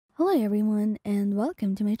Hello everyone and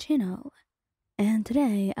welcome to my channel. And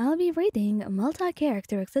today I'll be reading a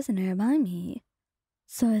multi-character listener by me.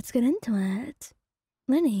 So let's get into it.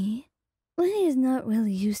 Lyney. Lyney is not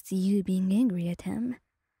really used to you being angry at him,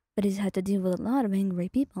 but he's had to deal with a lot of angry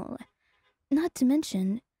people. Not to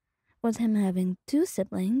mention, with him having two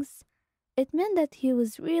siblings, it meant that he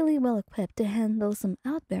was really well equipped to handle some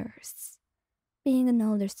outbursts. Being an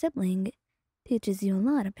older sibling teaches you a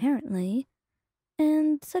lot apparently,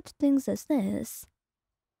 and such things as this.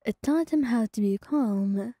 It taught him how to be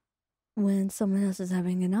calm when someone else is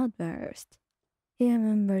having an outburst. He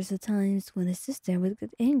remembers the times when his sister would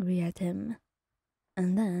get angry at him,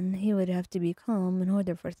 and then he would have to be calm in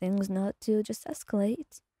order for things not to just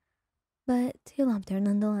escalate. But he loved her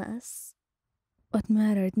nonetheless. What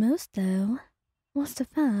mattered most, though, was the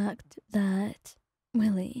fact that,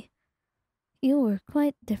 Willie, you were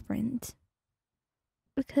quite different.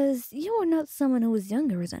 Because you were not someone who was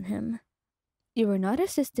younger than him. You were not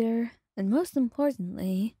his sister, and most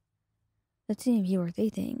importantly, the two of you were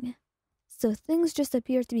dating. So things just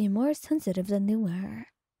appeared to be more sensitive than they were.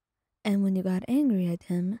 And when you got angry at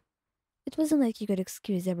him, it wasn't like you could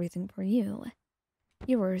excuse everything for you.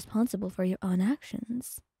 You were responsible for your own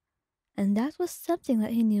actions. And that was something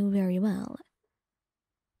that he knew very well.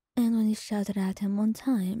 And when you shouted at him one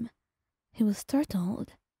time, he was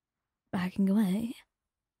startled, backing away.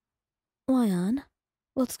 Lion,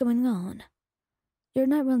 what's going on? You're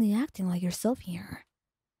not really acting like yourself here.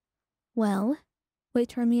 Well,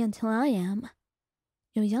 wait for me until I am.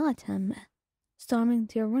 You yell at him, storming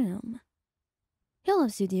to your room. He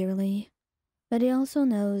loves you dearly, but he also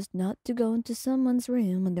knows not to go into someone's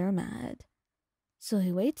room when they're mad. So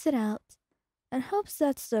he waits it out and hopes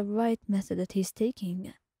that's the right method that he's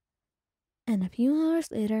taking. And a few hours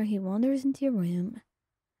later, he wanders into your room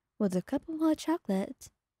with a cup of hot chocolate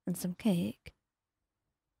and some cake.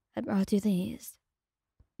 I brought you these.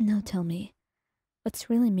 Now tell me, what's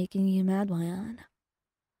really making you mad, Lion?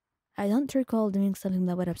 I don't recall doing something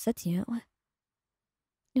that would upset you.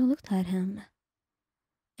 You looked at him,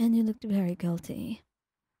 and you looked very guilty.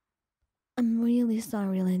 I'm really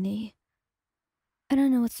sorry, Lyney. I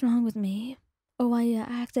don't know what's wrong with me, or why you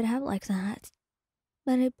acted out like that,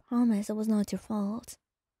 but I promise it was not your fault.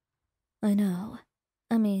 I know.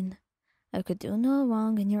 I could do no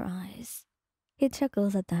wrong in your eyes. He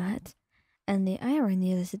chuckles at that, and the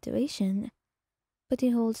irony of the situation, but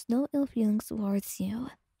he holds no ill feelings towards you.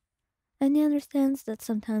 And he understands that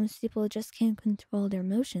sometimes people just can't control their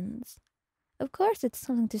emotions. Of course, it's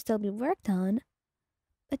something to still be worked on,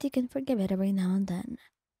 but you can forgive it every now and then.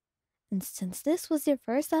 And since this was your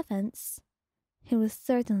first offense, he was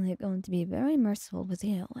certainly going to be very merciful with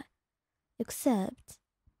you. Except,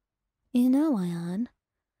 you know, Ian,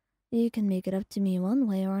 you can make it up to me one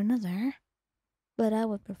way or another, but I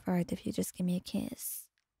would prefer it if you just give me a kiss.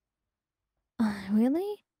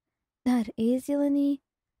 Really? That easy, Lyney?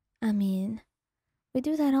 We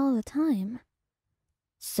do that all the time.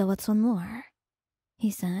 So what's one more? He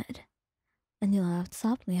said, and he laughed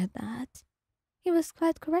softly at that. He was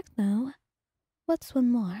quite correct, though. What's one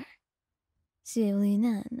more? So you lean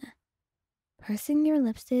in, pressing your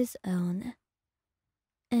lips to his own,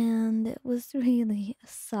 and it was really a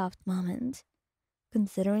soft moment,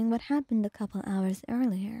 considering what happened a couple hours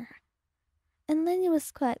earlier. And Lyney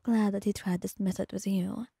was quite glad that he tried this method with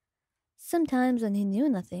you. Sometimes when he knew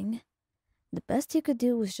nothing, the best he could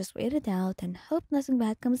do was just wait it out and hope nothing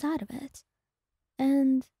bad comes out of it.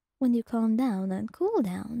 And when you calm down and cool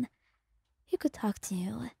down, he could talk to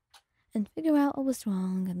you and figure out what was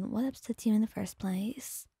wrong and what upset you in the first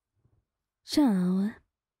place. Xiao.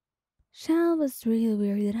 Xiao was really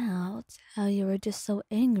weirded out how you were just so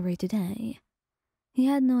angry today. He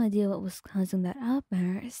had no idea what was causing that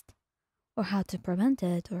outburst, or how to prevent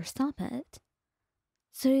it or stop it.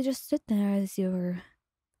 So you just stood there as you were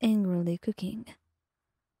angrily cooking.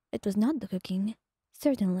 It was not the cooking,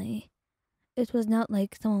 certainly. It was not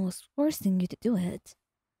like someone was forcing you to do it.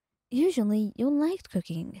 Usually you liked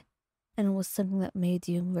cooking, and it was something that made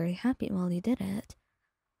you very happy while you did it.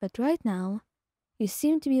 But right now, you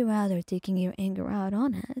seemed to be rather taking your anger out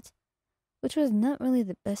on it, which was not really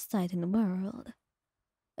the best sight in the world.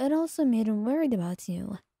 It also made him worried about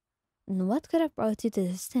you, and what could have brought you to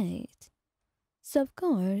this state. So of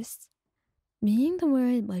course, being the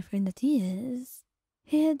worried boyfriend that he is,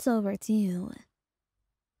 he heads over to you.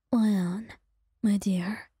 Lion, my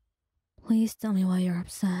dear, please tell me why you're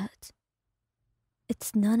upset.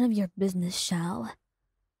 It's none of your business, Xiao.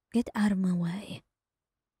 Get out of my way.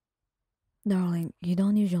 Darling, you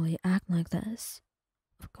don't usually act like this.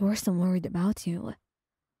 Of course I'm worried about you.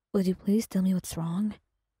 Would you please tell me what's wrong?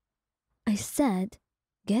 I said,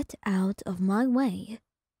 Get out of my way!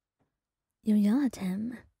 You yell at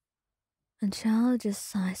him, and Xiao just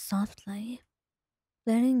sighs softly,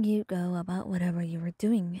 letting you go about whatever you were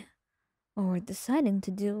doing or deciding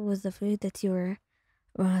to do with the food that you were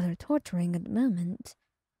rather torturing at the moment.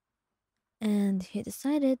 And he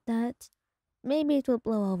decided that maybe it will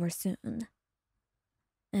blow over soon.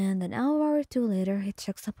 And an hour or two later, he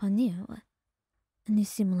checks up on you, and you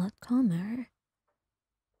seem a lot calmer.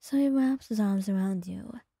 So he wraps his arms around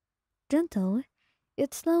you, gentle,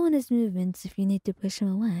 yet slow in his movements if you need to push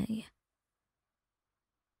him away.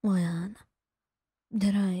 Wayan,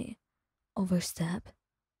 did I overstep?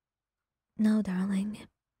 No, darling,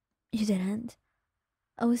 you didn't.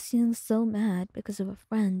 I was feeling so mad because of a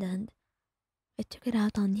friend and I took it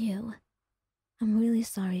out on you. I'm really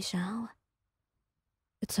sorry, Xiao.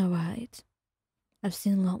 It's alright. I've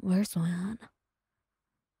seen a lot worse, Wayan.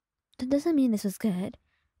 That doesn't mean this was good.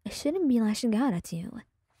 I shouldn't be lashing out at you.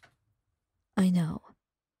 I know.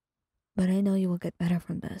 But I know you will get better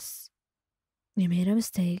from this. You made a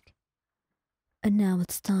mistake. And now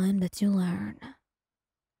it's time that you learn.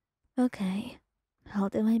 Okay, I'll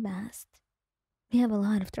do my best. You have a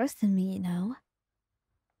lot of trust in me, you know.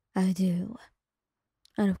 I do.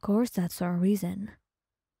 And of course that's our reason.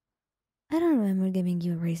 I don't remember giving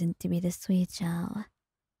you a reason to be this sweet, Xiao.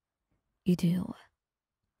 You do.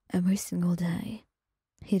 Every single day.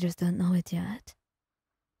 You just don't know it yet.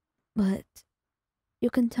 But you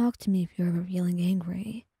can talk to me if you're ever feeling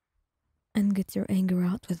angry. And get your anger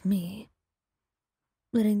out with me.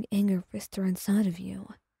 Letting anger fester inside of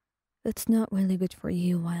you. It's not really good for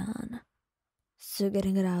you, Wayan. So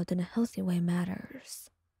getting it out in a healthy way matters.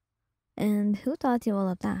 And who taught you all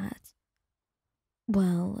of that?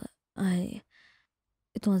 Well,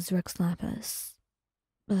 it was Rex Lapis.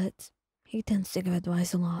 But he tends to give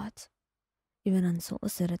advice a lot. Even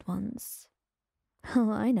unsolicited ones.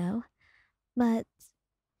 Oh, I know. But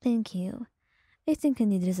thank you. I think I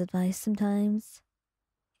need his advice sometimes.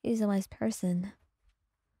 He's a wise person.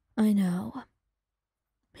 I know.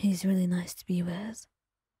 He's really nice to be with.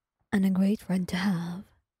 And a great friend to have.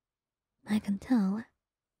 I can tell.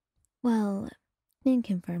 Well, thank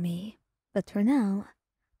him for me. But for now,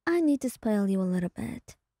 I need to spoil you a little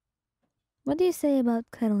bit. What do you say about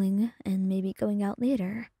cuddling and maybe going out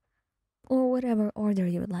later? Or whatever order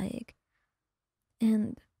you would like.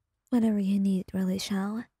 And whatever you need, really,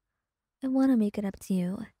 Xiao. I want to make it up to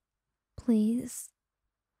you. Please.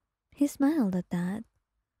 He smiled at that,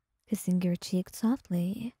 kissing your cheek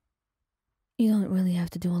softly. You don't really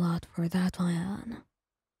have to do a lot for that, Ryan.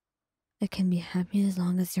 I can be happy as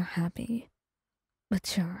long as you're happy. But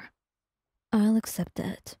sure, I'll accept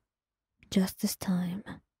it. Just this time.